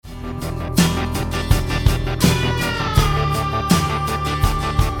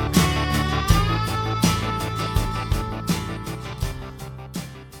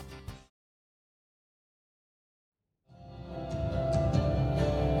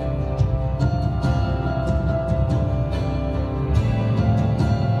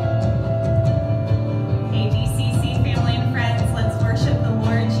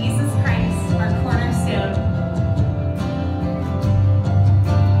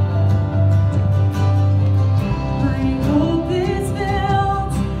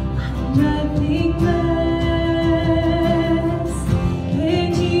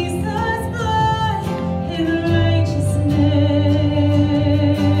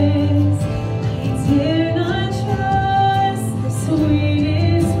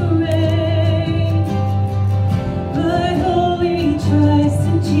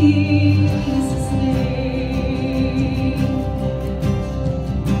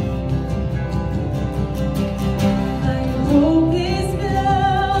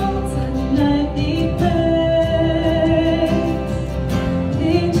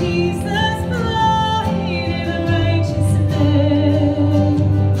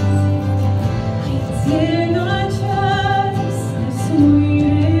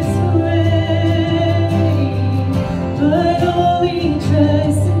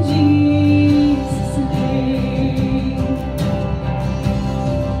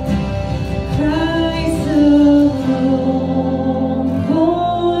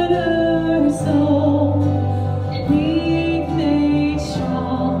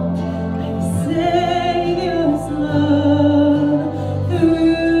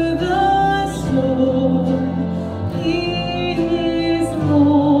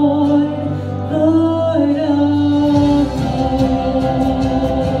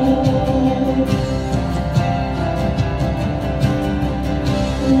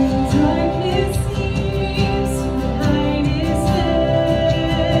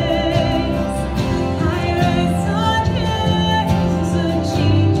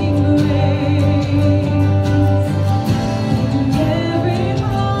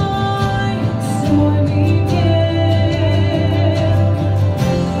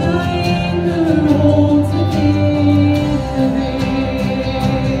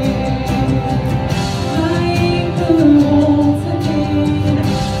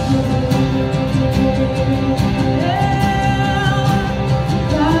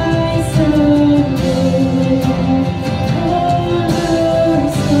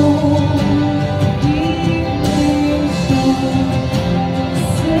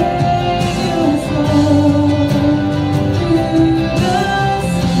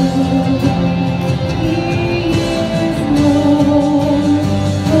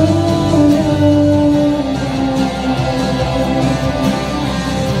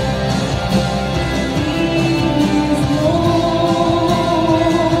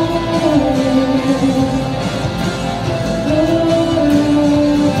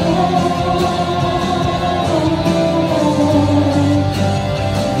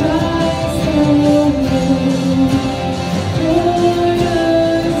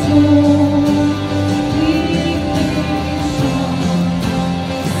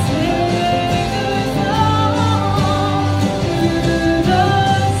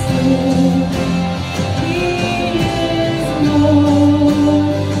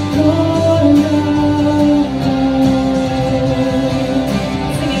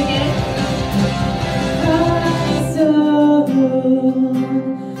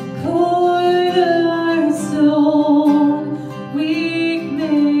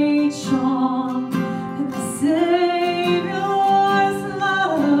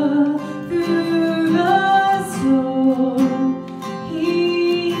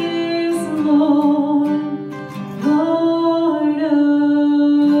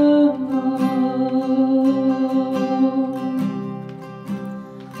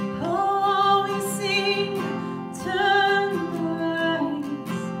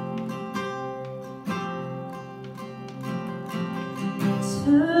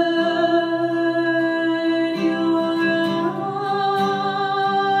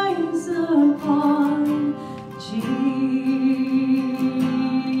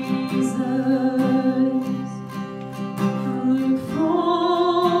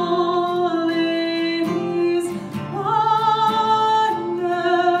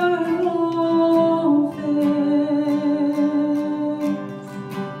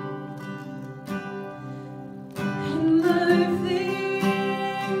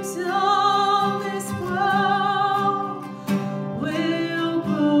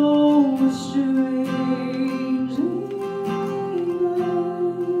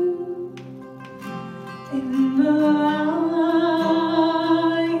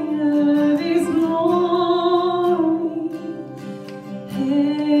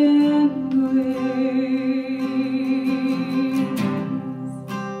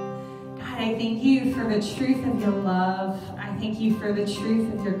For the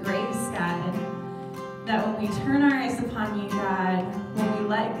truth of your grace, God, that when we turn our eyes upon you, God, when we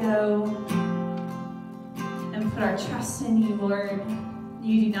let go and put our trust in you, Lord,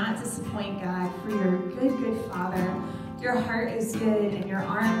 you do not disappoint, God, for you're a good, good Father. Your heart is good and your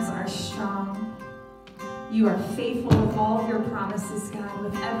arms are strong. You are faithful with all of your promises, God,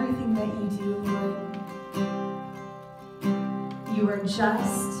 with everything that you do, Lord. You are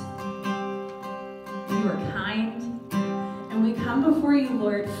just. You are kind. And we come before you,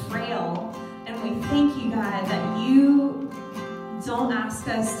 Lord, frail, and we thank you, God, that you don't ask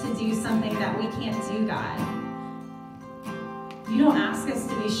us to do something that we can't do, God. You don't ask us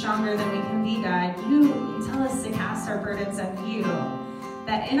to be stronger than we can be, God. You tell us to cast our burdens on you,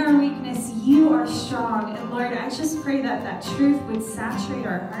 that in our weakness, you are strong. And Lord, I just pray that that truth would saturate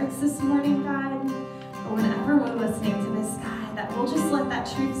our hearts this morning, God, or whenever we're listening to this, God, that we'll just let that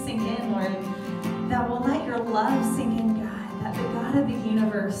truth sink in, Lord, that we'll let your love sink in, God. That the God of the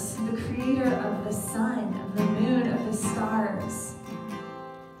universe, the creator of the sun, of the moon, of the stars,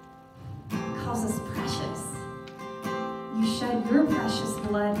 calls us precious. You shed your precious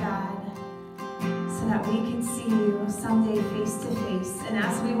blood, God, so that we can see you someday face to face. And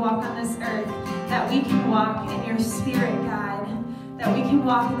as we walk on this earth, that we can walk in your spirit, God, that we can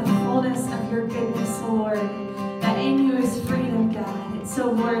walk in the fullness of your goodness, Lord, that in you is freedom, God. And so,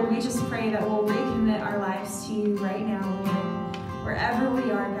 Lord, we just pray that we'll recommit our lives to you right now, Lord. Wherever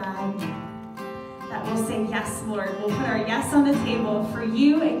we are, God, that we'll say yes, Lord. We'll put our yes on the table for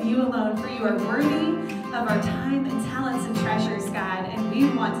you and you alone, for you are worthy of our time and talents and treasures, God, and we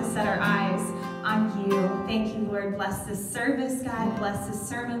want to set our eyes on you. Thank you, Lord. Bless this service, God. Bless this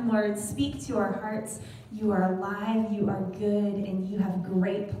sermon, Lord. Speak to our hearts. You are alive, you are good, and you have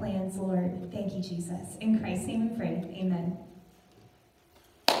great plans, Lord. Thank you, Jesus. In Christ's name we pray. Amen.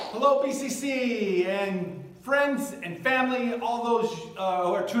 Hello, BCC, and friends and family, all those who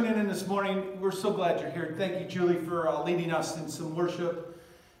are tuning in this morning. We're so glad you're here. Thank you, Julie, for leading us in some worship.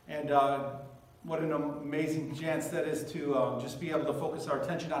 And what an amazing chance that is to just be able to focus our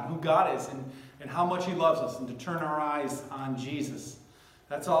attention on who God is and how much he loves us, and to turn our eyes on Jesus.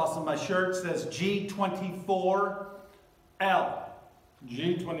 That's awesome. My shirt says G24L.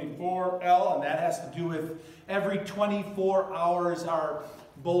 G24L, and that has to do with every 24 hours are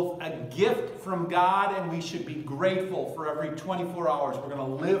both a gift from God, and we should be grateful for every 24 hours. We're going to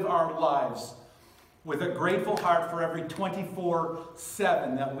live our lives with a grateful heart for every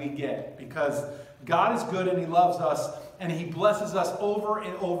 24/7 that we get, because God is good and he loves us and he blesses us over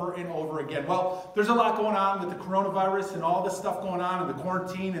and over and over again. Well, there's a lot going on with the coronavirus and all this stuff going on, and the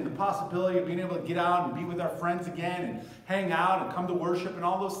quarantine and the possibility of being able to get out and be with our friends again and hang out and come to worship and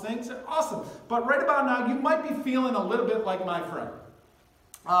all those things. They're awesome. But right about now, you might be feeling a little bit like my friend.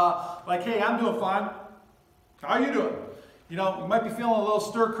 Like, hey, I'm doing fine. How are you doing? You know, you might be feeling a little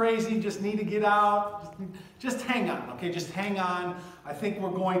stir crazy, just need to get out. Just hang on, okay? Just hang on. I think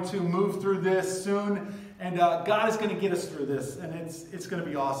we're going to move through this soon, and God is going to get us through this, and it's going to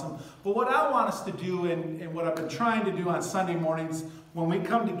be awesome. But what I want us to do, and what I've been trying to do on Sunday mornings when we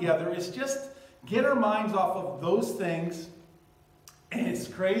come together, is just get our minds off of those things, and as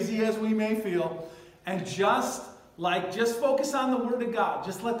crazy as we may feel, and just focus on the Word of God.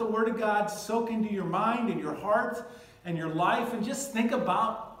 Just let the Word of God soak into your mind and your heart and your life, and just think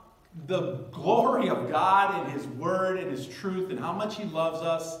about the glory of God and his Word and his truth and how much he loves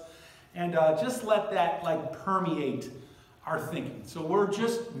us, and just let that permeate our thinking. So we're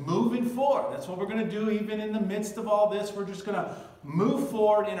just moving forward. That's what we're going to do even in the midst of all this. We're just going to move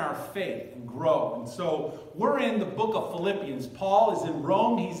forward in our faith and grow. And so we're in the book of Philippians. Paul is in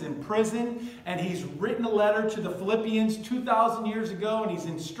Rome. He's in prison, and he's written a letter to the Philippians 2,000 years ago, and he's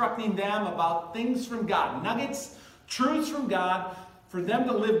instructing them about things from God, nuggets, truths from God, for them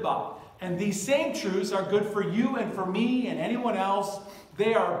to live by. And these same truths are good for you and for me and anyone else.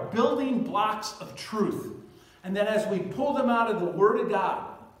 They are building blocks of truth. And then as we pull them out of the Word of God,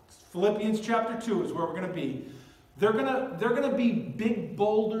 Philippians chapter 2 is where we're going to be. They're going to be big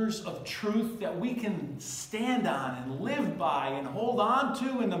boulders of truth that we can stand on and live by and hold on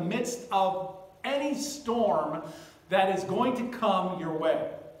to in the midst of any storm that is going to come your way.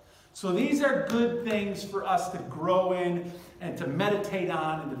 So these are good things for us to grow in and to meditate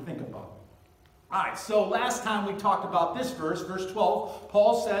on and to think about. All right, so last time we talked about this verse, verse 12.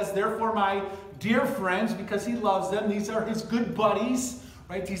 Paul says, therefore, my dear friends, because he loves them, these are his good buddies,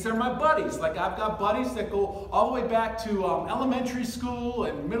 right? These are my buddies. Like, I've got buddies that go all the way back to elementary school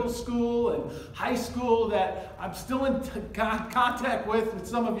and middle school and high school that I'm still in contact with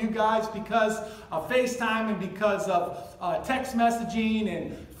some of you guys because of FaceTime and because of text messaging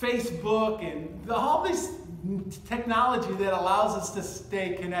and Facebook and all this technology that allows us to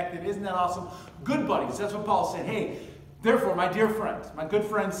stay connected. Isn't that awesome? Good buddies. That's what Paul said. Hey, therefore, my dear friends, my good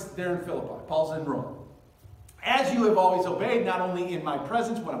friends there in Philippi. Paul's in Rome. As you have always obeyed, not only in my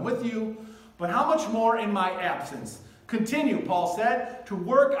presence when I'm with you, but how much more in my absence. Continue, Paul said, to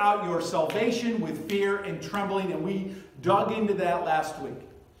work out your salvation with fear and trembling. And we dug into that last week.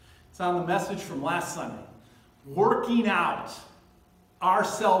 It's on the message from last Sunday. Working out our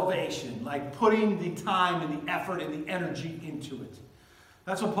salvation, like putting the time and the effort and the energy into it.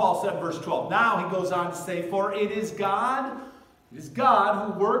 That's what Paul said in verse 12. Now he goes on to say, for it is God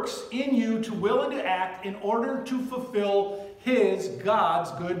who works in you to will and to act in order to fulfill his, God's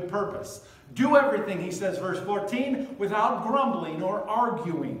good purpose. Do everything, he says, verse 14, without grumbling or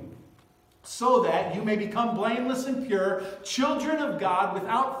arguing, so that you may become blameless and pure, children of God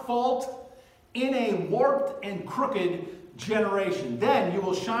without fault in a warped and crooked generation. Then you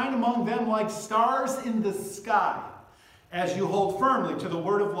will shine among them like stars in the sky, as you hold firmly to the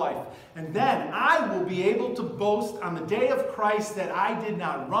word of life. And then I will be able to boast on the day of Christ that I did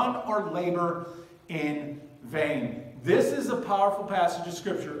not run or labor in vain. This is a powerful passage of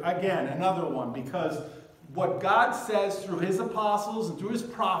Scripture. Again, another one, because what God says through his apostles and through his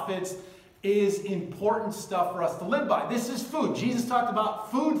prophets is important stuff for us to live by. This is food. Jesus talked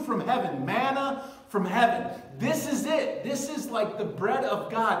about food from heaven, manna from heaven. This is it. This is like the bread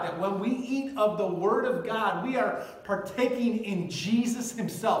of God, that when we eat of the Word of God, we are partaking in Jesus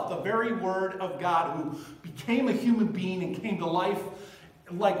himself, the very Word of God, who became a human being and came to life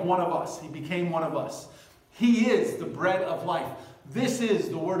like one of us. He became one of us. He is the bread of life. This is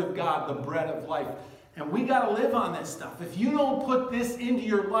the Word of God, the bread of life. And we got to live on this stuff. If you don't put this into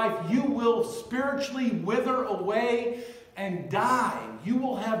your life, you will spiritually wither away and die. You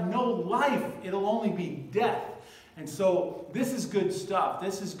will have no life. It'll only be death. And so this is good stuff.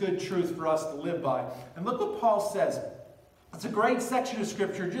 This is good truth for us to live by. And look what Paul says. It's a great section of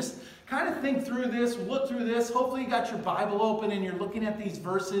Scripture. Just kind of think through this, look through this. Hopefully you got your Bible open and you're looking at these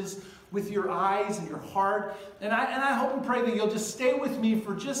verses with your eyes and your heart. And I hope and pray that you'll just stay with me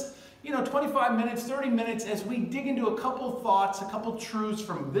for just 25 minutes, 30 minutes as we dig into a couple thoughts, a couple truths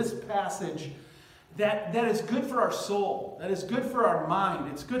from this passage that is good for our soul, that is good for our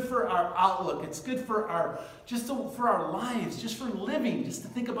mind, it's good for our outlook, it's good for our lives, just for living, just to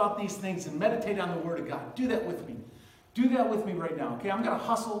think about these things and meditate on the Word of God. Do that with me. Do that with me right now, okay? I'm going to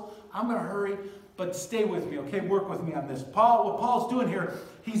hustle, I'm going to hurry, but stay with me, okay? Work with me on this. What Paul's doing here,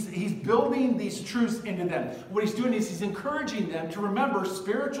 he's building these truths into them. What he's doing is he's encouraging them to remember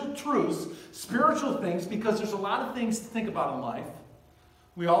spiritual truths, spiritual things, because there's a lot of things to think about in life.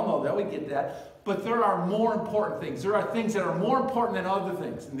 We all know that, we get that. But there are more important things. There are things that are more important than other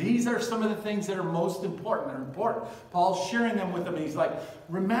things. And these are some of the things that are most important. They're important. Paul's sharing them with them. And he's like,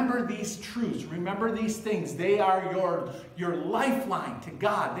 remember these truths. Remember these things. They are your lifeline to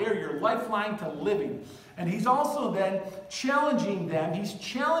God. They are your lifeline to living. And he's also then challenging them. He's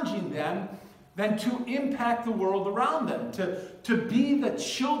challenging them then to impact the world around them. To be the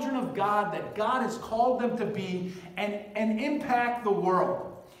children of God that God has called them to be and impact the world.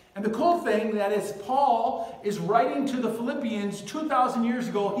 And the cool thing that is Paul is writing to the Philippians 2,000 years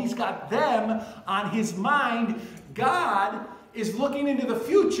ago. He's got them on his mind. God is looking into the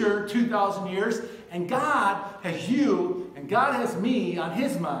future 2,000 years. And God has you and God has me on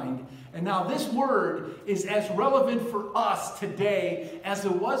his mind. And now this word is as relevant for us today as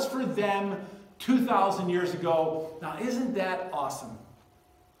it was for them 2,000 years ago. Now isn't that awesome?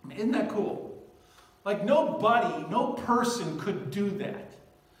 Isn't that cool? Like nobody, no person could do that.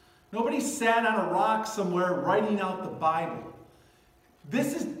 Nobody sat on a rock somewhere writing out the Bible.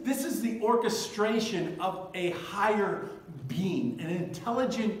 This is the orchestration of a higher being, an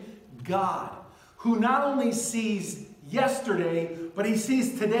intelligent God, who not only sees yesterday, but he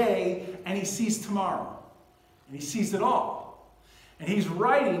sees today, and he sees tomorrow. And he sees it all.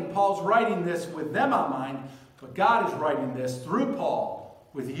 And Paul's writing this with them on mind, but God is writing this through Paul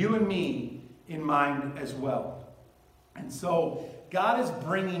with you and me in mind as well. And so God is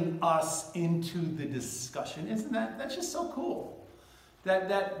bringing us into the discussion. Isn't that's just so cool?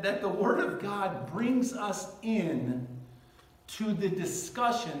 That the Word of God brings us in to the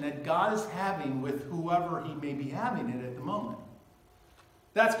discussion that God is having with whoever he may be having it at the moment.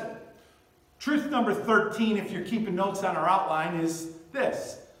 That's good. Truth number 13, if you're keeping notes on our outline, is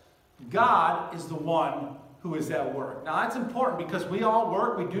this. God is the one who is at work. Now that's important because we all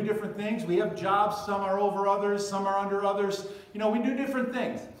work, we do different things, we have jobs, some are over others, some are under others. You know, we do different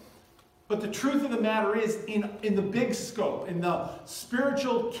things. But the truth of the matter is, in the big scope, in the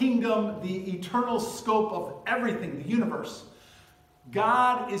spiritual kingdom, the eternal scope of everything, the universe,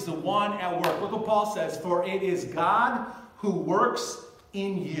 God is the one at work. Look what Paul says, for it is God who works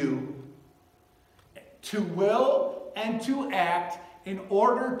in you to will and to act in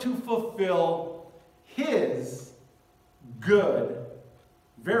order to fulfill his good,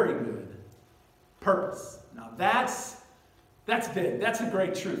 very good purpose. Now that's big. That's a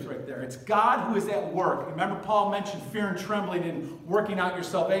great truth right there. It's God who is at work. Remember Paul mentioned fear and trembling in working out your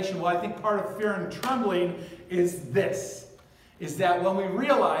salvation. Well, I think part of fear and trembling is this. Is that when we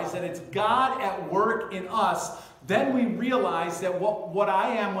realize that it's God at work in us, then we realize that what I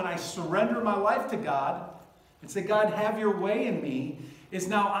am when I surrender my life to God and say, God, have your way in me, is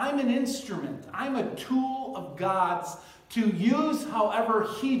now I'm an instrument. I'm a tool of God's to use however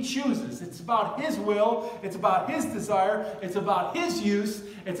he chooses. It's about his will. It's about his desire. It's about his use.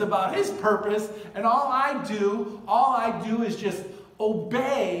 It's about his purpose. And all I do is just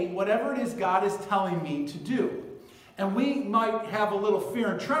obey whatever it is God is telling me to do. And we might have a little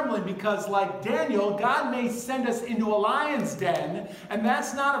fear and trembling because, like Daniel, God may send us into a lion's den, and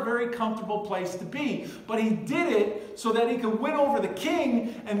that's not a very comfortable place to be. But he did it so that he could win over the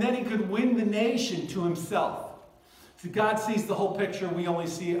king, and then he could win the nation to himself. See, God sees the whole picture. We only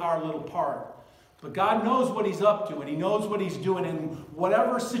see our little part. But God knows what he's up to, and he knows what he's doing. And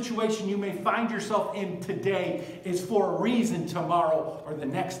whatever situation you may find yourself in today is for a reason tomorrow or the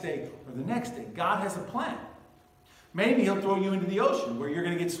next day or the next day. God has a plan. Maybe he'll throw you into the ocean where you're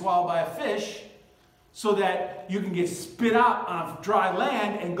going to get swallowed by a fish so that you can get spit out on dry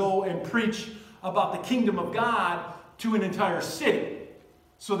land and go and preach about the kingdom of God to an entire city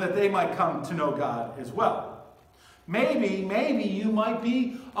so that they might come to know God as well. Maybe you might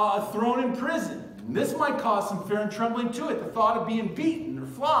be thrown in prison. And this might cause some fear and trembling to it, the thought of being beaten or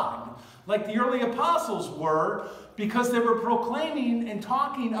flogged, like the early apostles were, because they were proclaiming and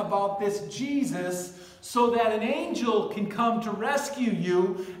talking about this Jesus so that an angel can come to rescue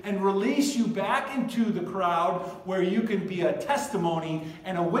you and release you back into the crowd where you can be a testimony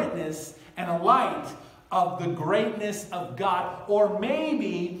and a witness and a light of the greatness of God. Or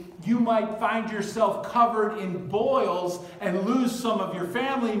maybe you might find yourself covered in boils and lose some of your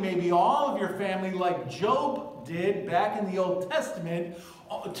family, maybe all of your family, like Job did back in the Old Testament,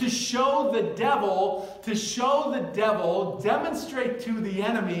 to show the devil, demonstrate to the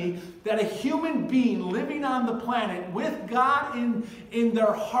enemy that a human being living on the planet with God in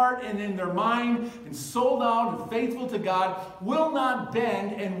their heart and in their mind and sold out and faithful to God will not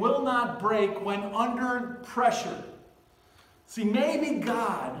bend and will not break when under pressure. See, maybe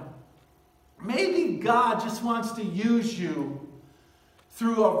God just wants to use you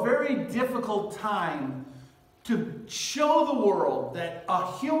through a very difficult time to show the world that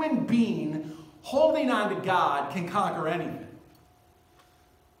a human being holding on to God can conquer anything.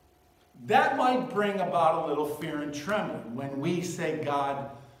 That might bring about a little fear and trembling when we say,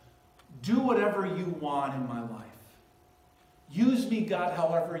 God, do whatever you want in my life. Use me, God,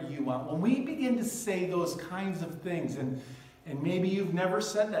 however you want. When we begin to say those kinds of things, and maybe you've never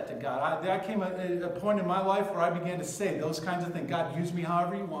said that to God. There came a point in my life where I began to say those kinds of things. God, use me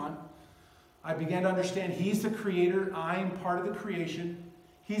however you want. I began to understand he's the creator. I am part of the creation.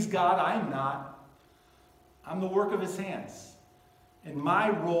 He's God. I am not. I'm the work of his hands. And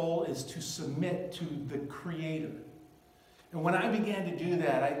my role is to submit to the creator. And when I began to do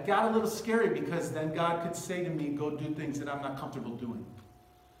that, I got a little scary because then God could say to me, go do things that I'm not comfortable doing.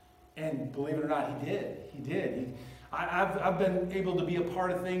 And believe it or not, he did. He did. I've been able to be a part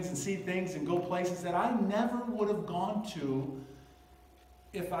of things and see things and go places that I never would have gone to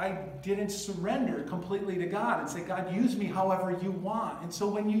if I didn't surrender completely to God and say, God, use me however you want. And so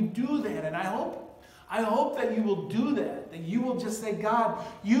when you do that, and I hope that you will do that you will just say, God,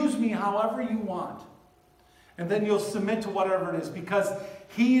 use me however you want. And then you'll submit to whatever it is, because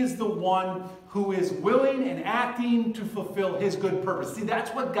he is the one who is willing and acting to fulfill his good purpose. See, that's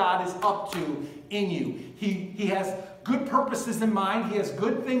what God is up to in you. He has good purposes in mind. He has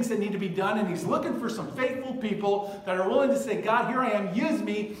good things that need to be done, and he's looking for some faithful people that are willing to say, God, here I am, use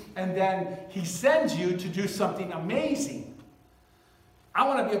me, and then he sends you to do something amazing. I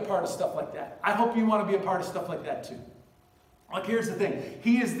want to be a part of stuff like that. I hope you want to be a part of stuff like that too. Like, here's the thing.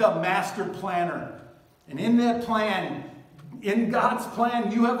 He is the master planner. And in that plan, in God's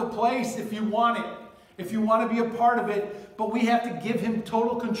plan, you have a place if you want it. If you want to be a part of it. But we have to give him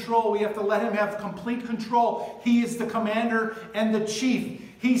total control. We have to let him have complete control. He is the commander and the chief.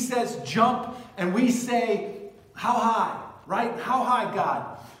 He says jump, and we say, how high? Right? How high,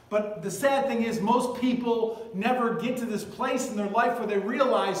 God? But the sad thing is, most people never get to this place in their life where they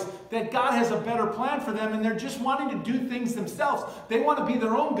realize that God has a better plan for them, and they're just wanting to do things themselves. They want to be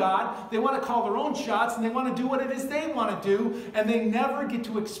their own God. They want to call their own shots, and they want to do what it is they want to do, and they never get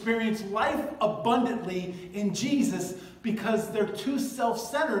to experience life abundantly in Jesus because they're too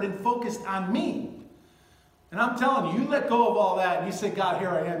self-centered and focused on me. And I'm telling you, you let go of all that and you say, God, here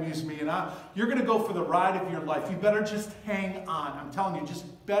I am, use me. And you're going to go for the ride of your life. You better just hang on. I'm telling you, just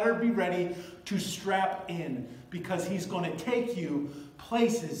better be ready to strap in, because he's going to take you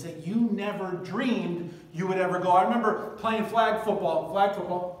places that you never dreamed you would ever go. I remember playing flag football.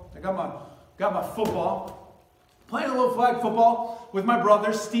 I got my football. Playing a little flag football with my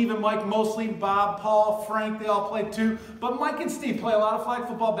brothers, Steve and Mike mostly, Bob, Paul, Frank, they all played too. But Mike and Steve play a lot of flag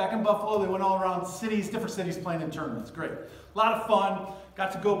football back in Buffalo. They went all around cities, different cities playing in tournaments. Great. A lot of fun.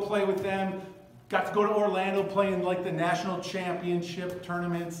 Got to go play with them. Got to go to Orlando playing like the national championship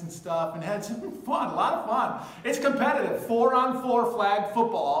tournaments and stuff, and had some fun, a lot of fun. It's competitive, 4-on-4 flag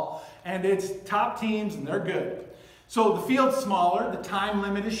football, and it's top teams, and they're good. So the field's smaller, the time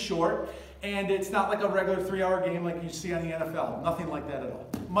limit is short, and it's not like a regular 3-hour game like you see on the NFL. Nothing like that at all.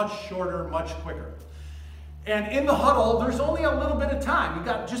 Much shorter, much quicker. And in the huddle, there's only a little bit of time. You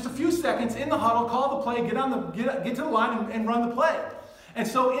got just a few seconds in the huddle, call the play, get to the line and run the play. And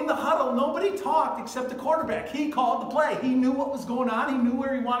so in the huddle, nobody talked except the quarterback. He called the play. He knew what was going on. He knew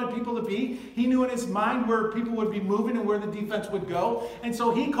where he wanted people to be. He knew in his mind where people would be moving and where the defense would go. And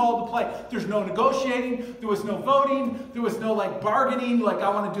so he called the play. There's no negotiating. There was no voting. There was no bargaining, like I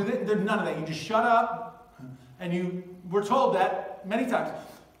want to do this. There's none of that. You just shut up. And you were told that many times.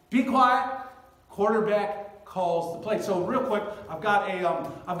 Be quiet. Quarterback calls the play. So real quick, I've got a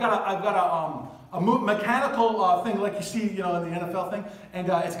mechanical thing like you see, in the NFL thing, and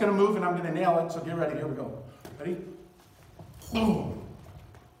it's going to move, and I'm going to nail it. So get ready. Here we go. Ready? Boom.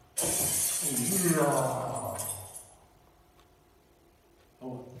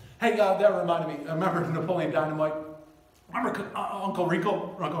 Oh. Hey, that reminded me. Remember Napoleon Dynamite? Remember Uncle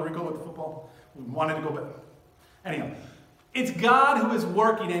Rico with the football? We wanted to go back. Anyhow, it's God who is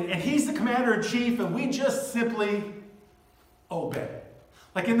working, and he's the commander-in-chief, and we just simply obey.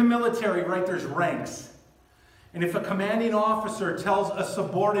 Like in the military, right, there's ranks. And if a commanding officer tells a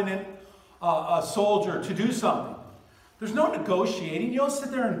subordinate a soldier to do something, there's no negotiating. You don't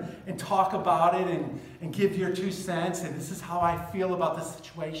sit there and talk about it and give your 2 cents and this is how I feel about the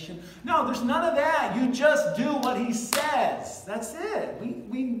situation. No, there's none of that. You just do what he says. That's it.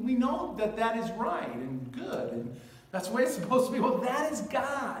 We know that is right and good. And that's the way it's supposed to be. Well, that is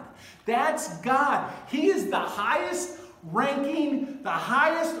God. That's God. He is the highest ranking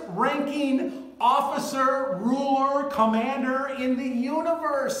officer, ruler, commander in the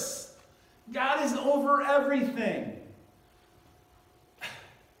universe. God is over everything.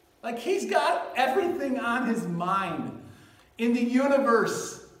 Like he's got everything on his mind in the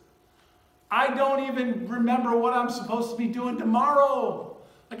universe. I don't even remember what I'm supposed to be doing tomorrow.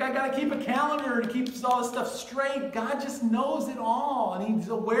 Like I got to keep a calendar to keep all this stuff straight. God just knows it all, and he's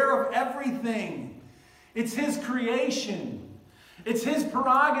aware of everything. It's his creation. It's his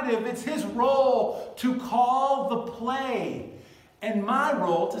prerogative. It's his role to call the play. And my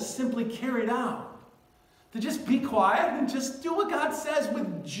role to simply carry it out. To just be quiet and just do what God says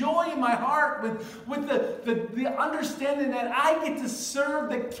with joy in my heart, with the understanding that I get to serve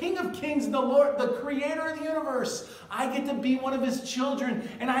the King of Kings, the Lord, the creator of the universe. I get to be one of his children,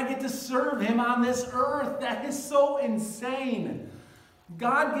 and I get to serve him on this earth. That is so insane.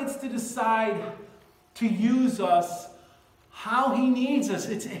 God gets to decide to use us how he needs us.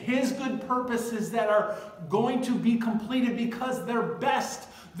 It's his good purposes that are going to be completed because they're best.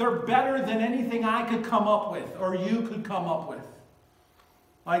 They're better than anything I could come up with or you could come up with.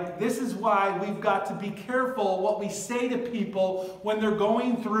 Like, this is why we've got to be careful what we say to people when they're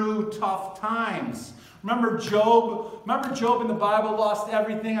going through tough times. Remember Job? Remember Job in the Bible lost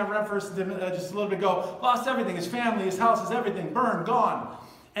everything? I referenced him just a little bit ago. Lost everything. His family, his house, his everything. Burned, gone.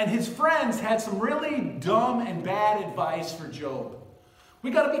 And his friends had some really dumb and bad advice for Job. We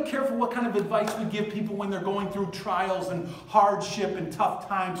got to be careful what kind of advice we give people when they're going through trials and hardship and tough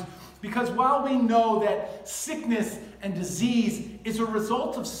times. Because while we know that sickness and disease is a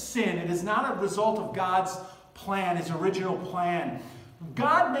result of sin, it is not a result of God's plan, his original plan.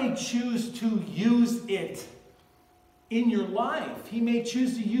 God may choose to use it in your life. He may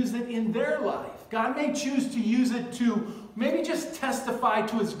choose to use it in their life. God may choose to use it to maybe just testify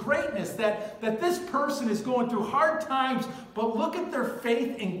to his greatness, that this person is going through hard times, but look at their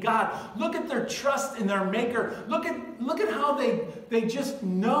faith in God. Look at their trust in their Maker. Look at how they just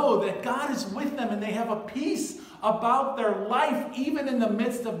know that God is with them and they have a peace about their life, even in the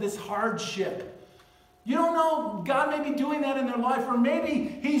midst of this hardship. You don't know, God may be doing that in their life, or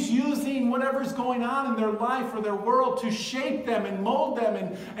maybe he's using whatever's going on in their life or their world to shape them and mold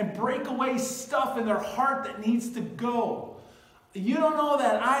them and break away stuff in their heart that needs to go. You don't know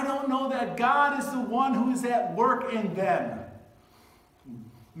that. I don't know that. God is the one who is at work in them.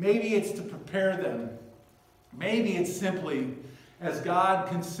 Maybe it's to prepare them. Maybe it's simply as God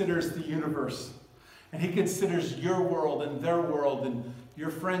considers the universe, and he considers your world and their world and your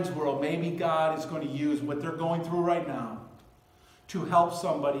friend's world. Maybe God is going to use what they're going through right now to help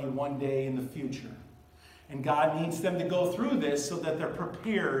somebody one day in the future. And God needs them to go through this so that they're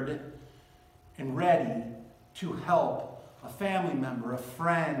prepared and ready to help a family member, a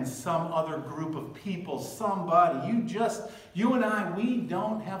friend, some other group of people, somebody. You and I, we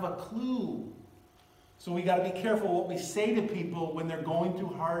don't have a clue. So we got to be careful what we say to people when they're going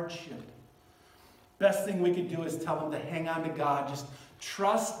through hardship. Best thing we could do is tell them to hang on to God. Just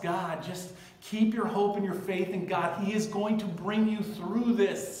trust God. Just keep your hope and your faith in God. He is going to bring you through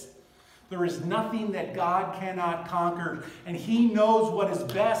this. There is nothing that God cannot conquer. And he knows what is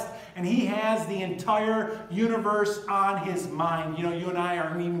best. And he has the entire universe on his mind. You know, you and I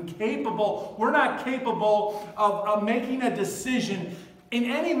aren't even capable. We're not capable of making a decision in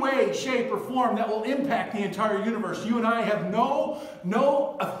any way, shape, or form that will impact the entire universe. You and I have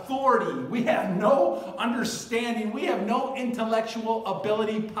no authority. We have no understanding. We have no intellectual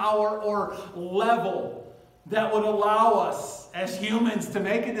ability, power, or level that would allow us as humans to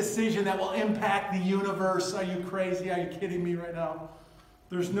make a decision that will impact the universe. Are you crazy? Are you kidding me right now?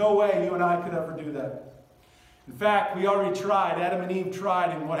 There's no way you and I could ever do that. In fact, we already tried. Adam and Eve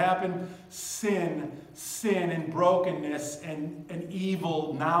tried, and what happened? Sin and brokenness and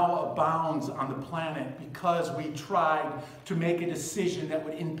evil now abounds on the planet because we tried to make a decision that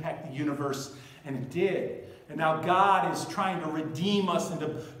would impact the universe, and it did. And now God is trying to redeem us and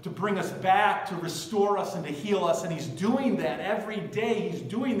to bring us back, to restore us and to heal us, and he's doing that every day. He's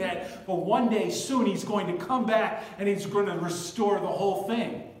doing that, but one day soon he's going to come back and he's going to restore the whole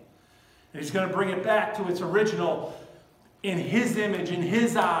thing. And he's going to bring it back to its original, in his image, in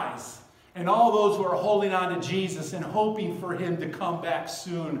his eyes. And all those who are holding on to Jesus and hoping for him to come back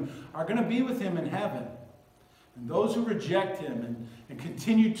soon are going to be with him in heaven. And those who reject him and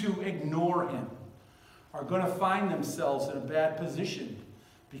continue to ignore him are going to find themselves in a bad position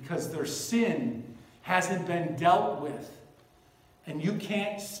because their sin hasn't been dealt with. And you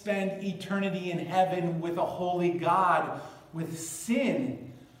can't spend eternity in heaven with a holy God with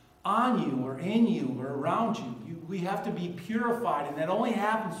sin on you or in you or around you. We have to be purified, and that only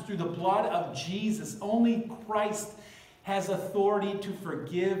happens through the blood of Jesus. Only Christ has authority to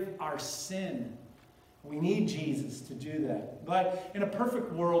forgive our sin. We need Jesus to do that. But in a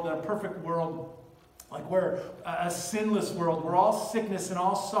perfect world, like we're a sinless world, where all sickness and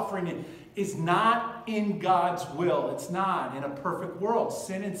all suffering is not in God's will. It's not in a perfect world.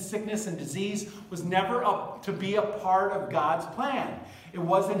 Sin and sickness and disease was never to be a part of God's plan. It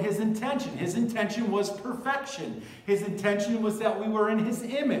wasn't his intention. His intention was perfection. His intention was that we were in his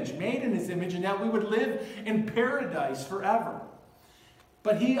image, made in his image, and that we would live in paradise forever.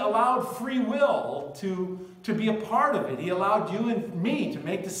 But he allowed free will to be a part of it. He allowed you and me to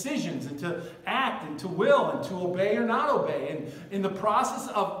make decisions and to act and to will and to obey or not obey. And in the process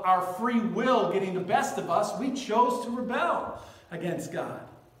of our free will getting the best of us, we chose to rebel against God.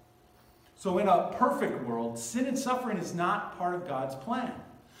 So in a perfect world, sin and suffering is not part of God's plan.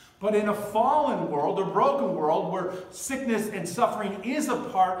 But in a fallen world, a broken world, where sickness and suffering is a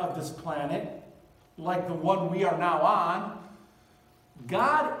part of this planet, like the one we are now on,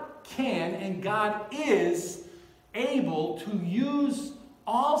 God can and God is able to use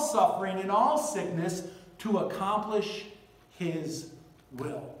all suffering and all sickness to accomplish his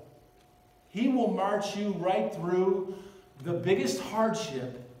will. He will march you right through the biggest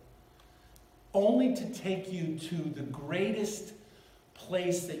hardship only to take you to the greatest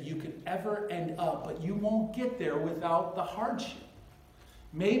place that you could ever end up, but you won't get there without the hardship.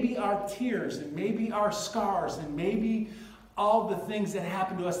 Maybe our tears, and maybe our scars, and maybe all the things that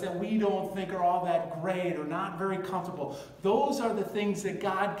happen to us that we don't think are all that great or not very comfortable. Those are the things that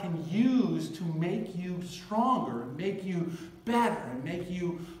God can use to make you stronger, and make you better, and make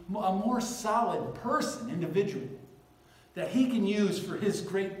you a more solid person, individual, that he can use for his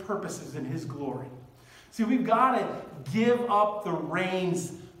great purposes and his glory. See, we've got to give up the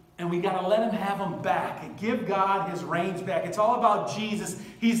reins, and we got to let him have them back and give God his reins back. It's all about Jesus.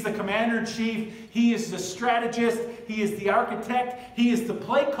 He's the commander-in-chief. He is the strategist. He is the architect. He is the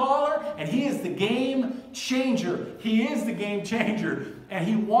play caller, and he is the game changer. He is the game changer, and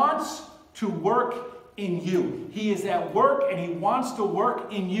he wants to work in you. He is at work, and he wants to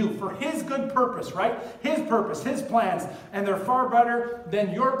work in you for his good purpose, right? His purpose, his plans, and they're far better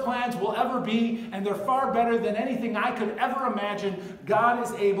than your plans will ever be, and they're far better than anything I could ever imagine. God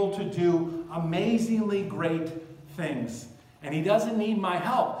is able to do amazingly great things, and he doesn't need my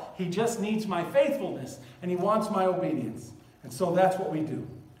help. He just needs my faithfulness, and he wants my obedience. And so that's what we do.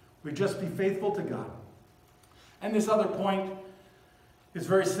 We just be faithful to God. And this other point is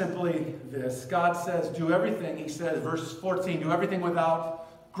very simply this. God says, do everything. He says, verse 14, do everything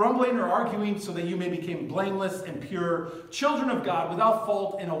without grumbling or arguing, so that you may become blameless and pure, children of God, without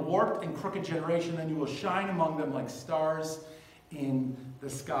fault in a warped and crooked generation. Then you will shine among them like stars in the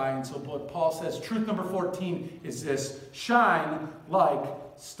sky. And so what Paul says, truth number 14 is this: shine like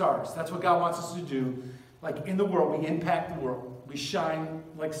stars. That's what God wants us to do. Like in the world, we impact the world. We shine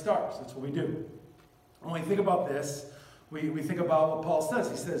like stars. That's what we do. When we think about this, we think about what Paul says.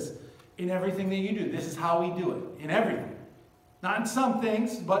 He says, in everything that you do, this is how we do it. In everything. Not in some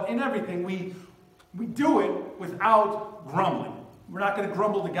things, but in everything. We do it without grumbling. We're not going to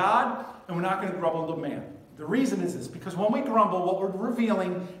grumble to God, and we're not going to grumble to man. The reason is this: because when we grumble, what we're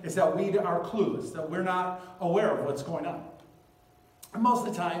revealing is that we are clueless, that we're not aware of what's going on. And most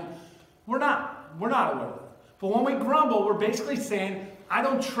of the time, we're not. We're not aware of it. But when we grumble, we're basically saying, I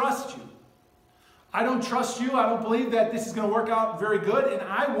don't trust you. I don't trust you. I don't believe that this is going to work out very good, and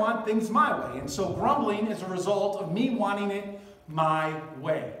I want things my way. And so grumbling is a result of me wanting it my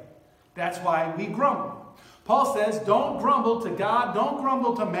way. That's why we grumble. Paul says, don't grumble to God, don't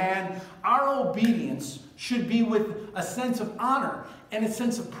grumble to man. Our obedience should be with a sense of honor and a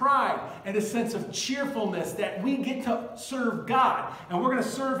sense of pride and a sense of cheerfulness that we get to serve God. And we're going to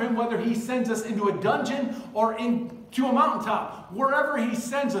serve him whether he sends us into a dungeon or into a mountaintop. Wherever he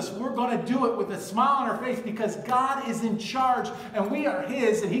sends us, we're going to do it with a smile on our face, because God is in charge and we are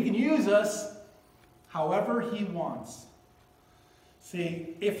his, and he can use us however he wants.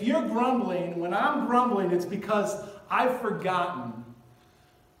 See, if you're grumbling, when I'm grumbling, it's because I've forgotten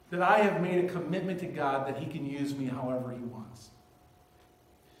that I have made a commitment to God that he can use me however he wants.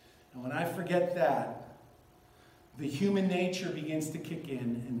 And when I forget that, the human nature begins to kick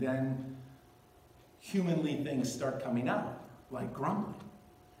in, and then humanly things start coming out, like grumbling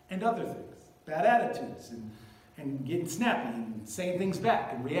and other things, bad attitudes, and getting snappy and saying things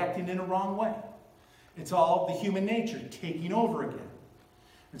back and reacting in a wrong way. It's all the human nature taking over again.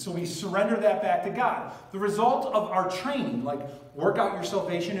 And so we surrender that back to God. The result of our training, like work out your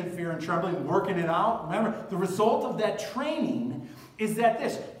salvation in fear and trembling, working it out. Remember, the result of that training is that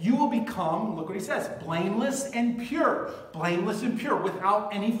this: you will become, look what he says, blameless and pure. Blameless and pure,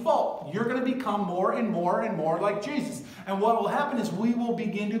 without any fault. You're going to become more and more and more like Jesus. And what will happen is we will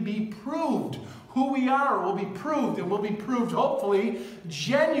begin to be proved. Who we are will be proved, and will be proved, hopefully,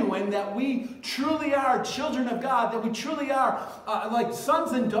 genuine, that we truly are children of God, that we truly are like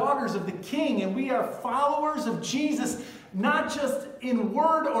sons and daughters of the King, and we are followers of Jesus, not just in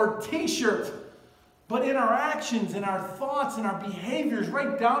word or t-shirt, but in our actions, in our thoughts, in our behaviors,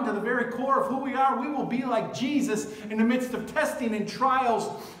 right down to the very core of who we are. We will be like Jesus in the midst of testing and trials.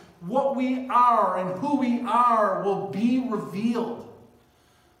 What we are and who we are will be revealed.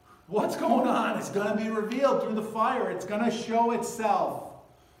 What's going on is going to be revealed through the fire. It's going to show itself.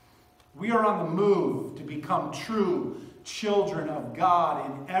 We are on the move to become true children of God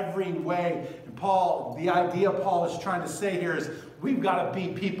in every way. And Paul, the idea Paul is trying to say here is we've got to be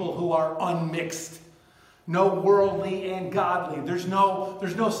people who are unmixed. No worldly and godly. There's no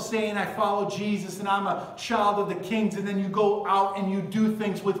saying I follow Jesus and I'm a child of the King's, and then you go out and you do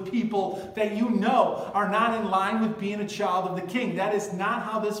things with people that you know are not in line with being a child of the King. That is not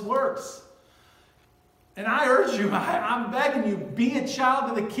how this works. And I urge you, I'm begging you, be a child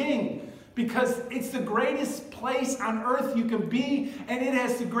of the King, because it's the greatest place on earth you can be, and it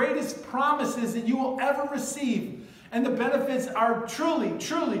has the greatest promises that you will ever receive. And the benefits are truly,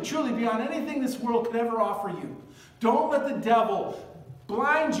 truly, truly beyond anything this world could ever offer you. Don't let the devil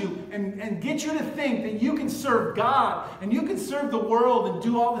blind you and get you to think that you can serve God and you can serve the world and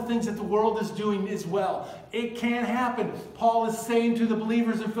do all the things that the world is doing as well. It can't happen. Paul is saying to the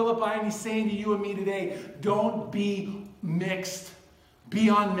believers in Philippi, and he's saying to you and me today, don't be mixed. Be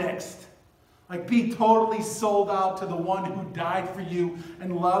unmixed. Like, be totally sold out to the one who died for you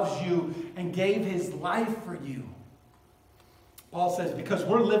and loves you and gave his life for you. Paul says, because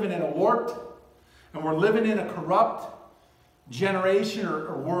we're living in a warped and we're living in a corrupt generation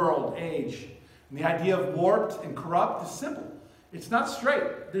or world, age. And the idea of warped and corrupt is simple. It's not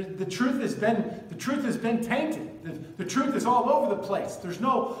straight. The truth has been tainted. The truth is all over the place. There's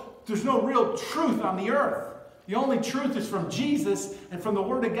no real truth on the earth. The only truth is from Jesus and from the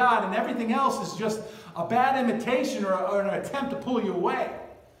Word of God, and everything else is just a bad imitation or an attempt to pull you away.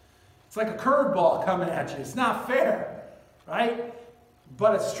 It's like a curveball coming at you. It's not fair, right?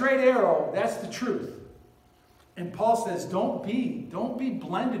 But a straight arrow, that's the truth. And Paul says, don't be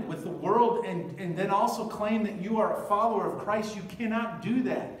blended with the world and then also claim that you are a follower of Christ. You cannot do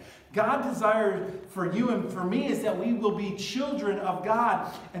that. God's desire for you and for me is that we will be children of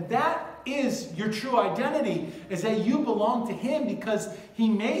God. And that is your true identity, is that you belong to Him because He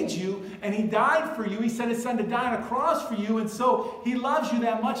made you and He died for you. He sent His Son to die on a cross for you. And so He loves you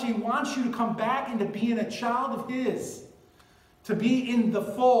that much. He wants you to come back into being a child of His, to be in the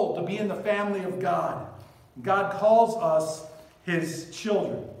fold, to be in the family of God. God calls us His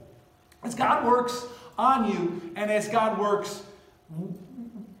children. As God works on you and as God works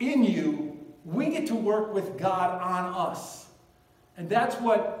in you, we get to work with God on us. And that's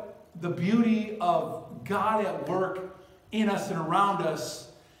what the beauty of God at work in us and around us,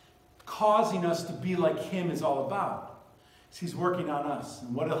 causing us to be like Him, is all about. He's working on us.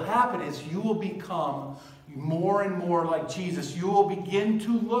 And what will happen is you will become more and more like Jesus. You will begin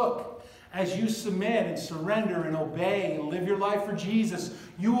to look, as you submit and surrender and obey and live your life for Jesus,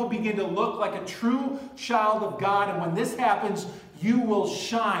 you will begin to look like a true child of God. And when this happens, you will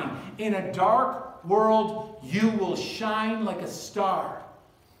shine. In a dark world, you will shine like a star.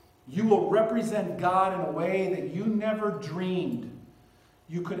 You will represent God in a way that you never dreamed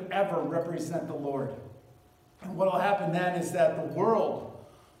you could ever represent the Lord. And what will happen then is that the world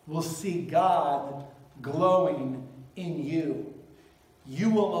will see God glowing in you. You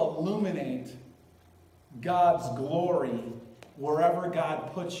will illuminate God's glory wherever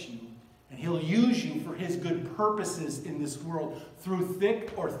God puts you. And He'll use you for His good purposes in this world. Through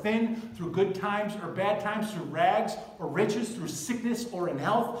thick or thin, through good times or bad times, through rags or riches, through sickness or in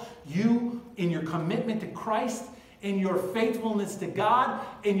health. You, in your commitment to Christ, in your faithfulness to God,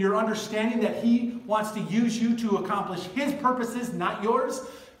 in your understanding that He wants to use you to accomplish His purposes, not yours,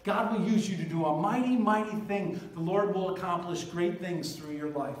 God will use you to do a mighty, mighty thing. The Lord will accomplish great things through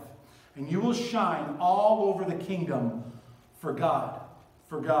your life. And you will shine all over the kingdom for God,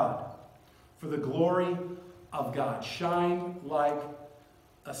 for the glory of God. Shine like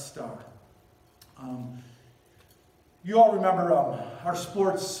a star. You all remember our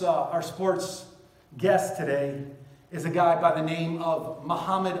sports guest today is a guy by the name of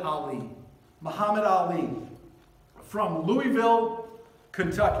Muhammad Ali. Muhammad Ali from Louisville,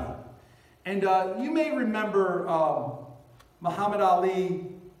 Kentucky. And you may remember Muhammad Ali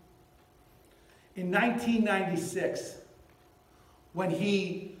in 1996 when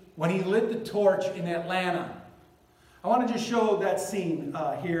he lit the torch in Atlanta. I want to just show that scene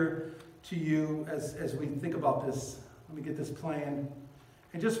here to you as we think about this. Let me get this playing.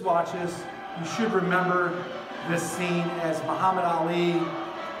 And just watch this. You should remember this scene as Muhammad Ali,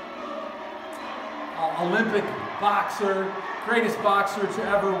 Olympic boxer, greatest boxer to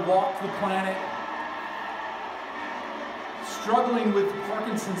ever walk the planet, struggling with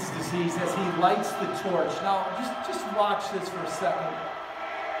Parkinson's disease as he lights the torch. Now, just watch this for a second.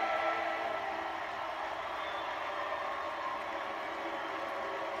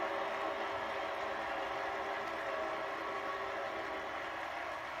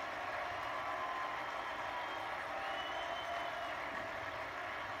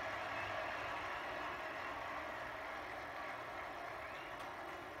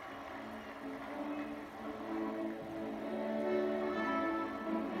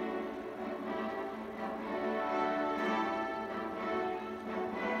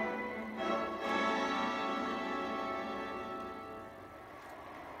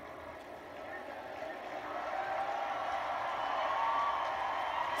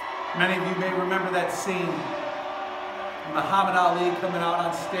 Many of you may remember that scene. Muhammad Ali coming out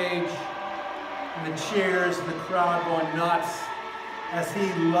on stage, and the cheers, the crowd going nuts as he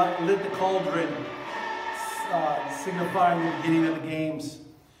lit the cauldron, signifying the beginning of the games.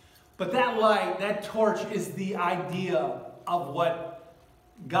 But that light, that torch, is the idea of what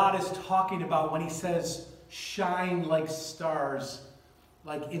God is talking about when he says, shine like stars,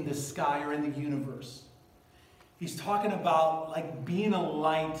 like in the sky or in the universe. He's talking about like being a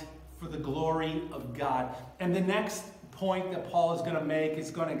light for the glory of God. And the next point that Paul is going to make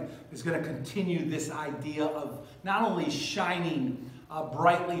is going to continue this idea of not only shining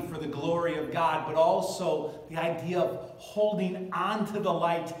brightly for the glory of God, but also the idea of holding onto the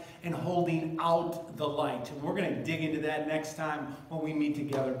light and holding out the light. And we're going to dig into that next time when we meet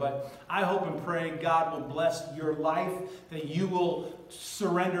together. But I hope and pray God will bless your life, that you will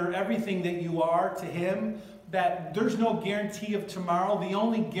surrender everything that you are to him, that there's no guarantee of tomorrow. The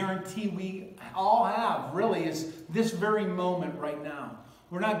only guarantee we all have really is this very moment right now.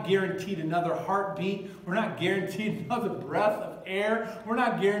 We're not guaranteed another heartbeat. We're not guaranteed another breath of air. We're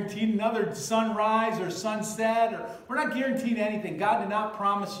not guaranteed another sunrise or sunset. We're not guaranteed anything. God did not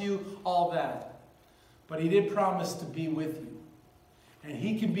promise you all that. But he did promise to be with you. And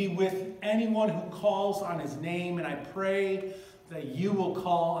he can be with anyone who calls on his name. And I pray that you will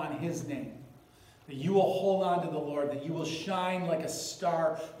call on his name. That you will hold on to the Lord, that you will shine like a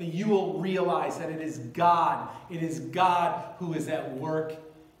star, that you will realize that it is God who is at work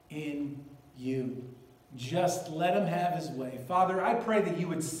in you. Just let him have his way. Father, I pray that you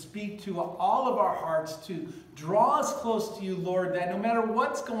would speak to all of our hearts to draw us close to you, Lord, that no matter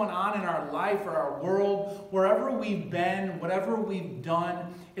what's going on in our life or our world, wherever we've been, whatever we've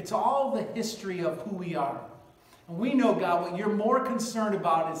done, it's all the history of who we are. And we know, God, what you're more concerned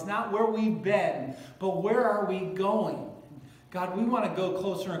about is not where we've been, but where are we going? God, we want to go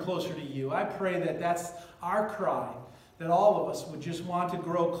closer and closer to you. I pray that that's our cry, that all of us would just want to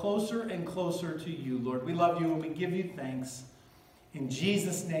grow closer and closer to you, Lord. We love you and we give you thanks. In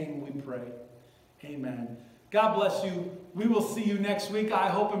Jesus' name we pray. Amen. God bless you. We will see you next week, I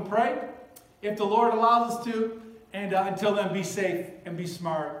hope and pray, if the Lord allows us to. And until then, be safe and be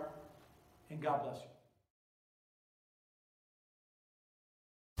smart. And God bless you.